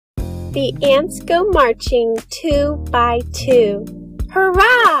The ants go marching 2 by 2.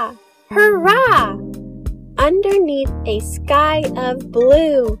 Hurrah! Hurrah! Underneath a sky of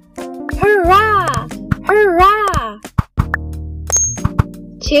blue. Hurrah! Hurrah!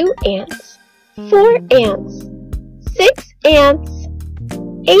 2 ants, 4 ants, 6 ants,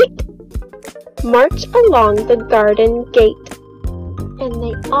 8 march along the garden gate, and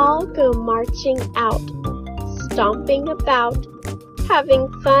they all go marching out, stomping about,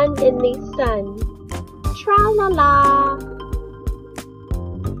 having fun in the sun. Tra-la-la!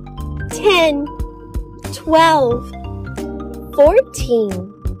 10, 12,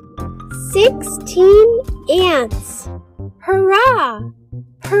 14, 16 ants. Hurrah!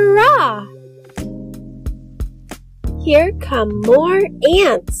 Hurrah! Here come more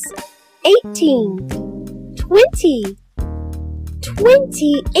ants. 18, 20,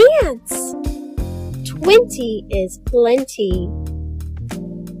 20 ants. 20 is plenty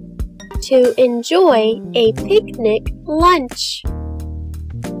to enjoy a picnic lunch.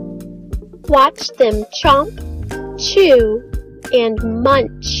 Watch them chomp, chew, and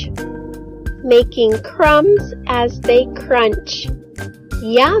munch, making crumbs as they crunch.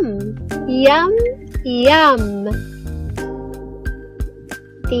 Yum, yum, yum.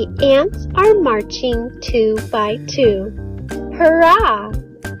 The ants are marching 2 by 2. Hurrah!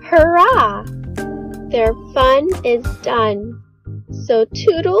 Hurrah! Their fun is done. So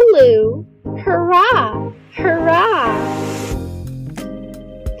toodaloo, hurrah! Hurrah!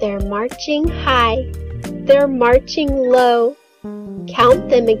 They're marching high. They're marching low. Count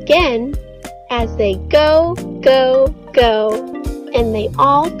them again as they go, go, go. And they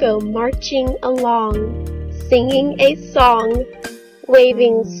all go marching along, singing a song,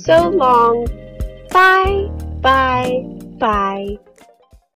 waving so long. Bye, bye, bye.